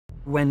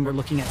when we're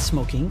looking at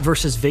smoking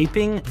versus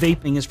vaping.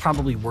 Vaping is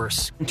probably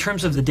worse in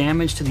terms of the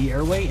damage to the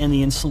airway and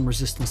the insulin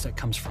resistance that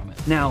comes from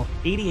it. Now,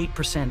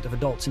 88% of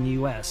adults in the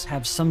US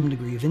have some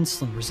degree of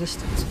insulin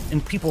resistance.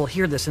 And people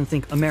hear this and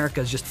think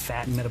America is just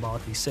fat and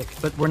metabolically sick.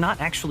 But we're not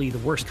actually the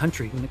worst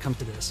country when it comes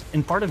to this.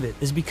 And part of it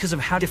is because of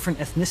how different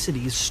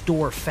ethnicities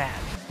store fat.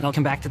 And I'll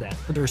come back to that.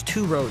 But there's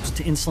two roads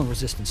to insulin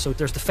resistance. So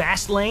there's the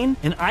fast lane,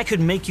 and I could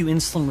make you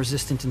insulin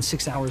resistant in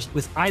 6 hours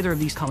with either of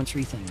these common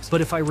three things.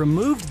 But if I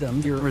removed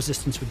them, your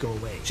resistance would go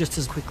away just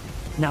as quickly.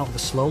 Now, the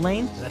slow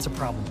lane, that's a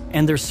problem.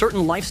 And there's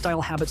certain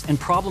lifestyle habits and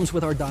problems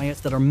with our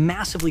diets that are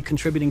massively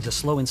contributing to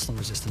slow insulin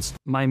resistance.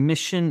 My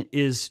mission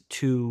is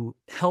to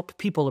help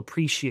people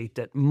appreciate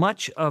that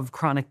much of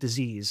chronic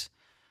disease,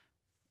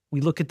 we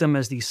look at them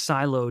as these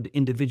siloed,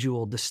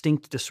 individual,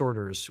 distinct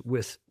disorders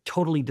with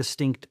totally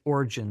distinct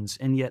origins,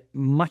 and yet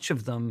much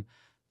of them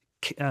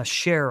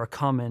share a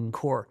common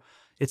core.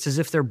 It's as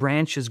if they're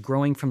branches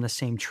growing from the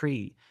same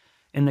tree.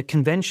 And the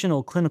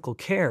conventional clinical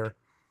care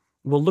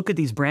will look at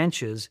these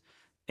branches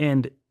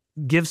and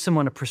give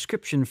someone a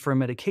prescription for a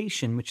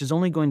medication, which is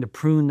only going to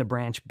prune the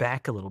branch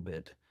back a little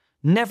bit,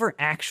 never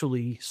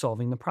actually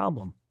solving the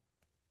problem.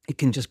 It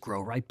can just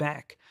grow right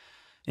back.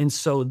 And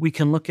so we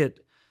can look at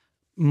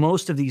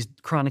most of these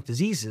chronic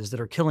diseases that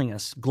are killing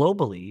us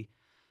globally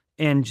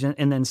and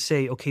then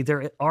say, okay,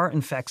 there are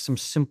in fact some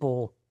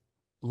simple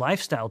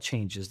lifestyle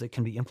changes that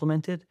can be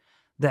implemented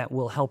that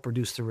will help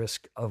reduce the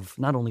risk of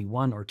not only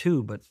one or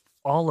two, but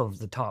all of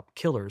the top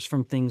killers,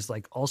 from things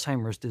like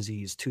Alzheimer's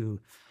disease to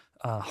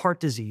heart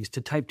disease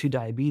to type 2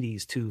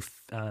 diabetes to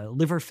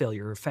liver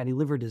failure or fatty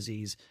liver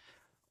disease.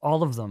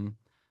 All of them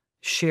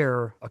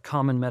share a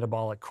common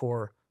metabolic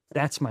core.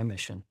 That's my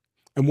mission.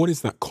 And what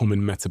is that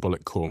common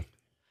metabolic core?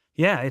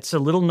 Yeah, it's a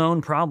little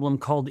known problem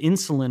called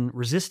insulin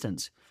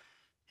resistance.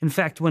 In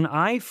fact, when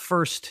I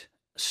first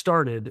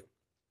started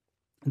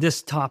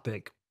this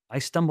topic, I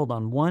stumbled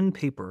on one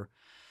paper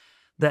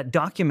that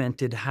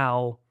documented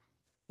how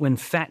when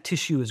fat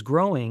tissue is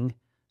growing,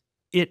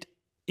 it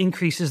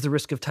increases the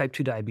risk of type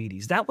 2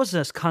 diabetes. That was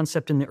a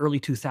concept in the early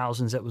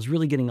 2000s that was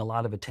really getting a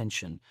lot of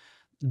attention.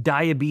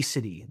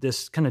 Diabesity,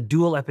 this kind of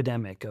dual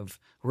epidemic of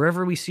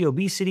wherever we see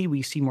obesity,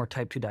 we see more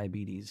type 2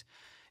 diabetes.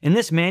 And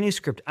this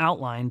manuscript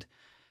outlined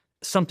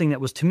something that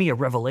was, to me, a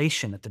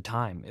revelation at the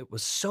time. It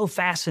was so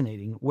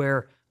fascinating,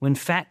 where when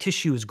fat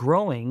tissue is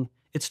growing,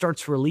 it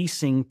starts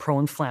releasing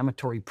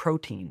pro-inflammatory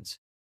proteins.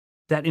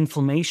 That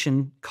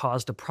inflammation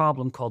caused a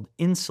problem called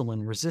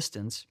insulin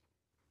resistance.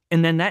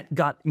 And then that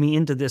got me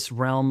into this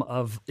realm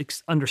of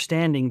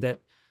understanding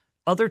that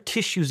other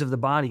tissues of the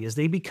body, as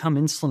they become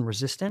insulin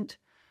resistant,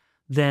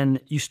 then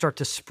you start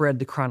to spread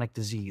the chronic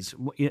disease.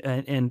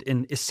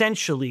 And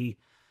essentially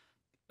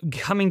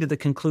coming to the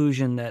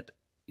conclusion that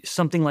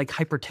something like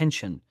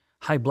hypertension,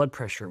 high blood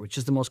pressure, which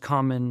is the most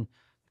common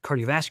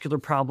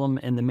cardiovascular problem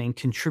and the main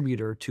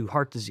contributor to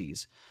heart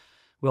disease.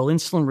 Well,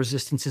 insulin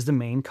resistance is the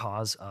main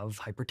cause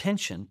of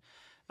hypertension.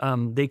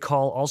 They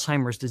call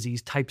Alzheimer's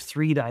disease type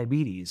 3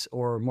 diabetes,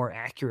 or more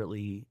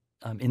accurately,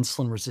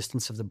 insulin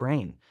resistance of the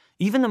brain.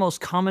 Even the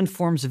most common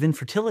forms of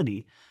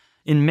infertility,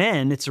 in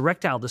men, it's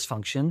erectile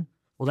dysfunction.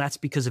 Well, that's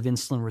because of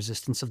insulin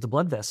resistance of the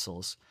blood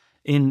vessels.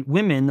 In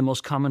women, the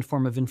most common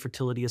form of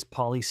infertility is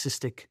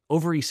polycystic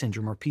ovary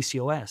syndrome, or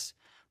PCOS.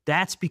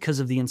 That's because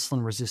of the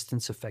insulin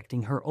resistance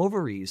affecting her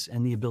ovaries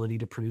and the ability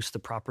to produce the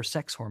proper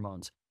sex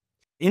hormones.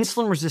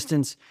 Insulin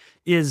resistance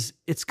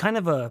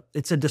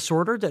it's a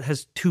disorder that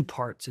has two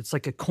parts. It's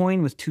like a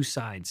coin with two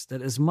sides,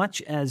 that as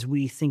much as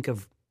we think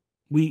of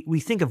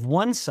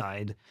one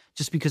side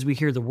just because we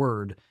hear the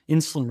word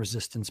insulin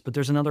resistance, but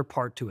there's another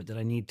part to it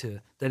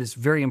that is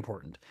very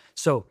important.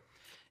 So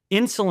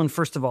insulin,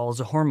 first of all, is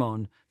a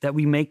hormone that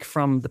we make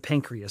from the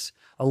pancreas,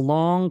 a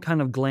long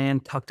kind of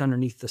gland tucked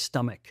underneath the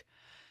stomach.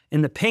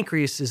 And the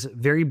pancreas is a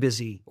very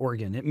busy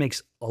organ. It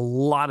makes a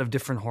lot of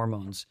different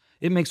hormones.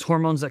 It makes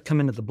hormones that come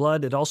into the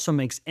blood. It also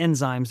makes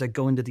enzymes that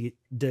go into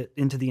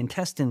the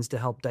intestines to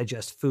help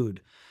digest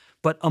food.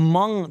 But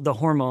among the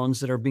hormones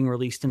that are being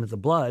released into the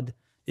blood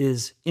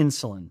is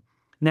insulin.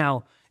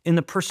 Now, in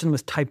the person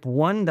with type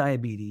 1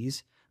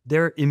 diabetes,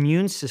 their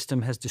immune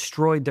system has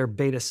destroyed their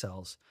beta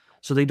cells,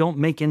 so they don't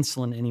make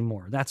insulin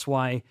anymore. That's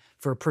why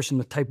for a person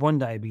with type 1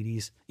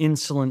 diabetes,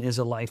 insulin is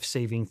a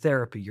life-saving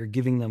therapy. You're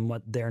giving them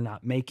what they're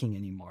not making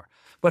anymore.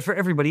 But for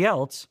everybody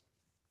else,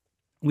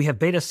 we have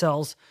beta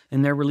cells,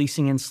 and they're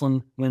releasing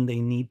insulin when they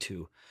need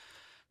to.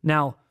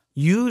 Now,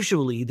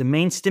 usually the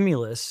main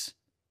stimulus,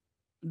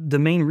 the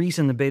main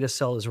reason the beta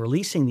cell is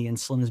releasing the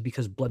insulin is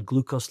because blood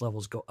glucose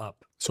levels go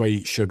up. So I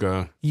eat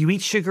sugar. You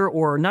eat sugar,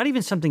 or not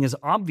even something as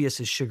obvious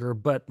as sugar,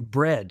 but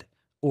bread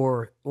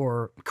or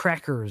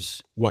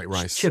crackers. White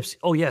rice. Chips.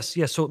 Oh, yes.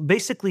 So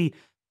basically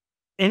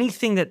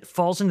anything that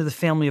falls into the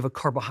family of a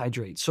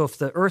carbohydrate. So if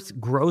the earth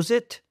grows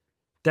it,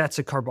 that's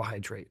a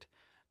carbohydrate.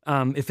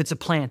 If it's a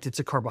plant, it's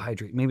a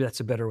carbohydrate. Maybe that's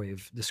a better way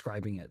of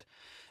describing it.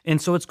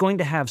 And so it's going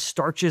to have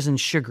starches and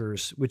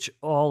sugars, which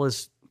all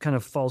kind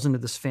of falls into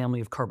this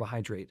family of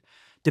carbohydrate.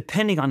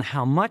 Depending on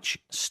how much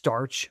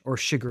starch or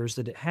sugars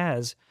that it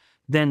has,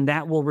 then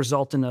that will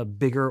result in a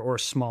bigger or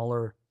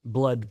smaller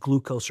blood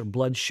glucose or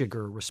blood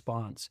sugar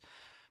response.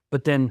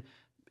 But then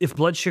if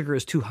blood sugar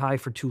is too high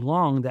for too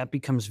long, that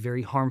becomes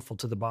very harmful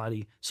to the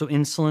body. So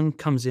insulin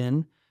comes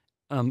in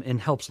and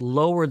helps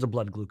lower the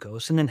blood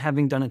glucose. And then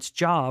having done its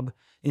job,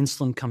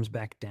 insulin comes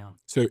back down.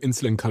 So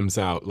insulin comes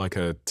out like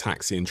a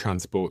taxi and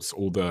transports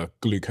all the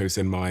glucose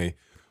in my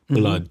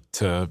blood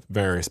to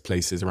various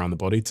places around the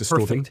body to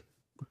store them?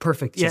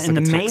 Perfect. So yeah, it's and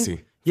like the a main...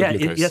 taxi. Yeah,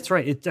 that's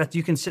right.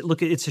 You can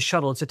look at it's a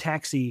shuttle, it's a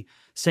taxi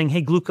saying,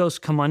 hey, glucose,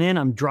 come on in.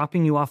 I'm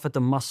dropping you off at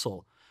the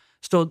muscle.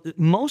 So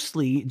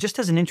mostly, just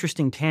as an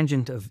interesting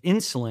tangent of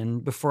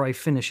insulin, before I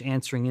finish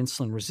answering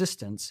insulin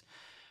resistance,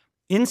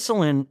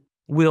 insulin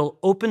will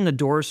open the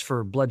doors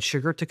for blood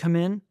sugar to come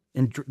in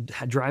and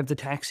drive the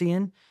taxi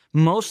in,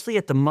 mostly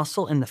at the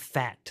muscle and the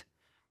fat.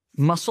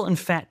 Muscle and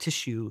fat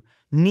tissue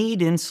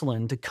need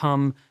insulin to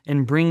come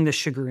and bring the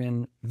sugar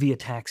in via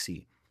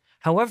taxi.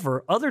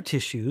 However, other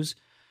tissues,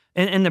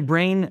 and the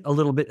brain a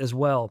little bit as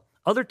well,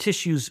 other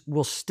tissues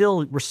will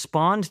still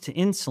respond to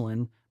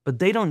insulin, but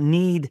they don't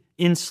need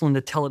insulin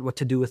to tell it what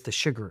to do with the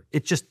sugar.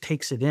 It just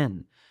takes it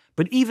in.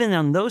 But even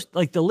on those,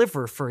 like the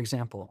liver, for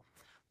example,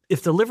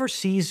 if the liver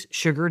sees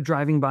sugar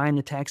driving by in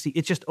the taxi,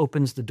 it just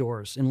opens the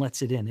doors and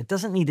lets it in. It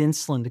doesn't need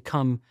insulin to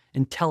come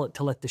and tell it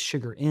to let the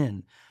sugar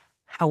in.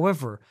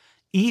 However,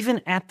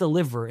 even at the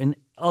liver, and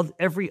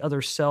every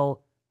other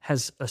cell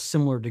has a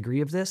similar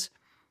degree of this,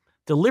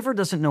 the liver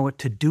doesn't know what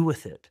to do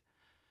with it.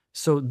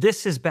 So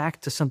this is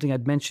back to something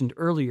I'd mentioned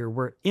earlier,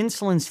 where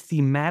insulin's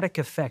thematic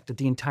effect at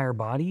the entire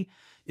body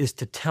is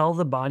to tell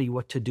the body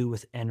what to do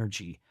with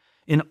energy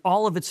in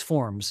all of its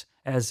forms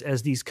as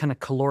these kind of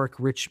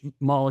caloric-rich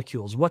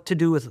molecules, what to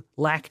do with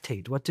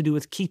lactate, what to do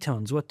with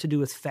ketones, what to do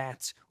with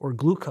fats or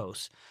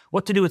glucose,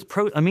 what to do with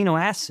amino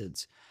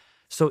acids.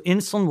 So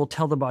insulin will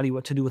tell the body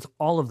what to do with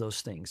all of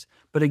those things.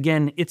 But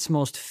again, its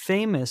most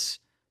famous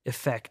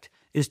effect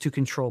is to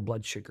control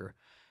blood sugar.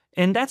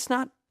 And that's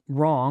not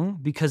wrong,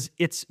 because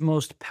its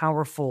most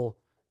powerful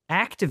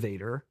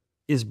activator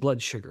is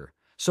blood sugar.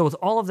 So with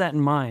all of that in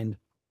mind,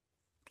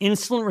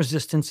 insulin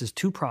resistance is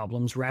two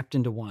problems wrapped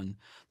into one.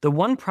 The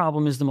one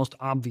problem is the most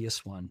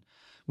obvious one,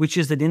 which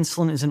is that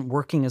insulin isn't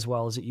working as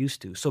well as it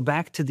used to. So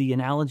back to the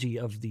analogy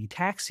of the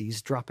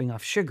taxis dropping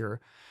off sugar,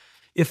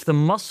 if the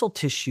muscle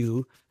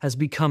tissue has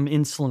become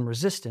insulin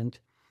resistant,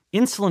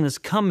 insulin is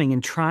coming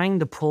and trying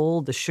to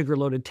pull the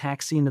sugar-loaded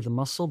taxi into the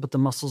muscle, but the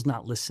muscle's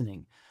not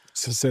listening.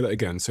 So say that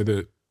again. So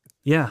the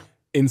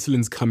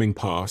insulin's coming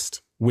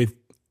past with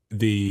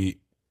the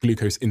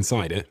glucose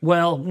inside it.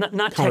 Well,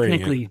 not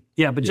technically.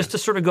 But just to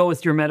sort of go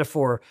with your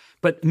metaphor,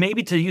 but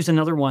maybe to use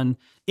another one,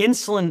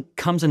 insulin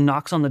comes and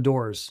knocks on the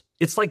doors.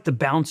 It's like the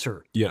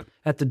bouncer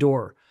at the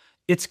door.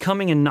 It's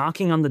coming and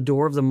knocking on the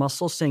door of the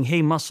muscle saying,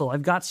 hey, muscle,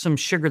 I've got some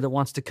sugar that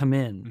wants to come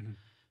in. Mm-hmm.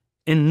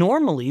 And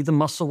normally the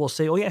muscle will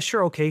say, oh yeah,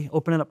 sure, okay,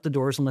 open it up the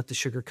doors and let the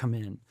sugar come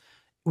in.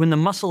 When the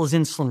muscle is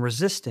insulin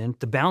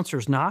resistant, the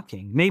bouncer's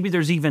knocking. Maybe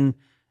there's even,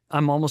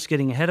 I'm almost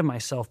getting ahead of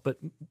myself, but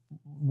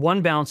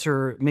one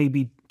bouncer,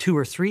 maybe two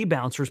or three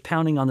bouncers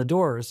pounding on the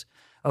doors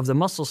of the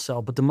muscle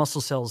cell, but the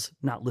muscle cell's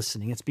not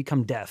listening. It's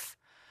become deaf.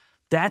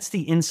 That's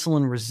the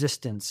insulin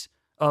resistance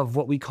of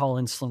what we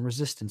call insulin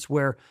resistance,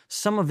 where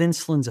some of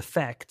insulin's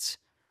effects,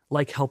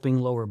 like helping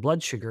lower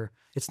blood sugar,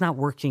 it's not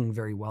working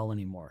very well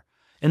anymore.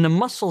 And the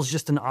muscle is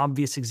just an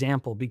obvious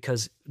example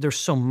because there's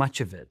so much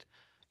of it.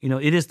 You know,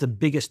 it is the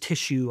biggest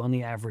tissue on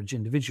the average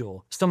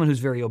individual. Someone who's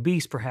very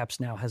obese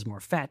perhaps now has more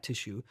fat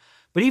tissue,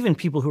 but even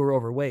people who are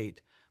overweight,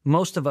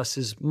 most of us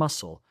is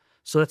muscle.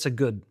 So it's a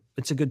good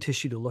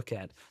tissue to look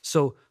at.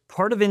 So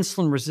part of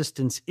insulin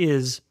resistance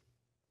is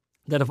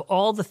that of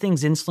all the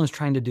things insulin is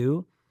trying to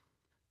do,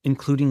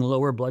 including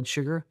lower blood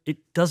sugar, it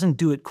doesn't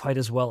do it quite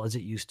as well as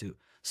it used to.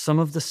 Some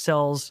of the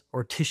cells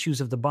or tissues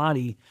of the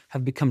body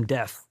have become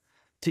deaf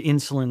to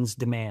insulin's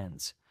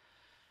demands.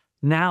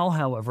 Now,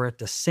 however, at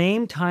the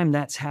same time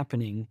that's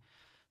happening,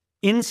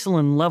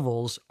 insulin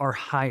levels are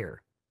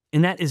higher.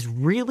 And that is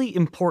really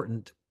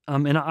important.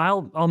 And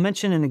I'll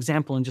mention an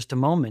example in just a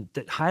moment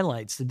that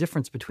highlights the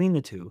difference between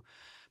the two.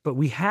 But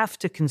we have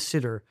to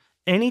consider,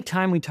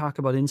 anytime we talk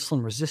about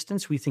insulin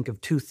resistance, we think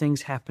of two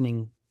things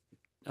happening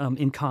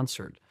in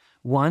concert.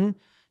 One,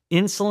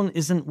 insulin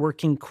isn't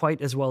working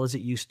quite as well as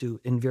it used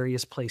to in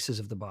various places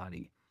of the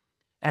body.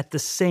 At the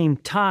same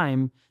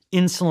time,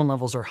 insulin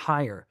levels are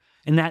higher.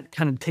 And that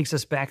kind of takes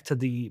us back to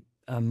the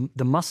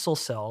muscle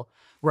cell,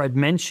 where I'd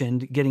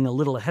mentioned, getting a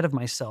little ahead of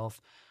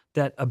myself,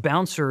 that a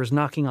bouncer is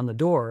knocking on the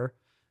door,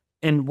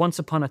 and once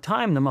upon a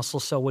time, the muscle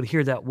cell would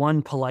hear that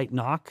one polite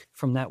knock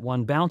from that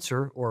one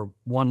bouncer, or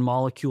one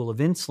molecule of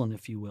insulin,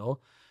 if you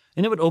will,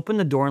 and it would open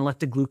the door and let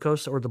the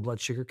glucose or the blood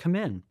sugar come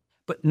in.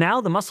 But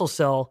now the muscle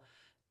cell,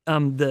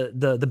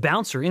 the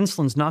bouncer,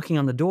 insulin's knocking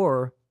on the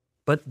door,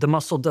 but the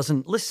muscle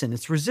doesn't listen.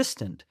 It's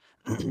resistant.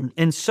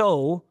 And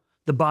so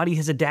the body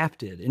has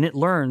adapted, and it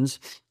learns,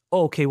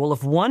 okay, well,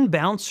 if one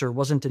bouncer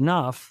wasn't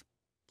enough,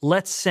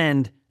 let's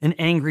send an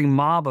angry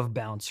mob of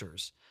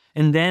bouncers.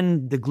 And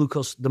then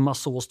the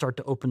muscle will start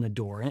to open the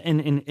door.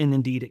 And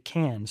indeed it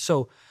can.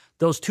 So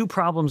those two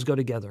problems go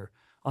together.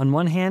 On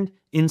one hand,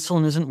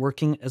 insulin isn't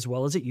working as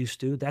well as it used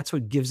to. That's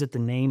what gives it the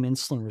name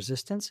insulin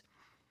resistance.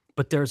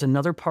 But there's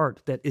another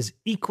part that is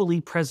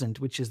equally present,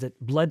 which is that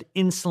blood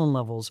insulin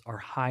levels are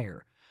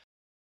higher.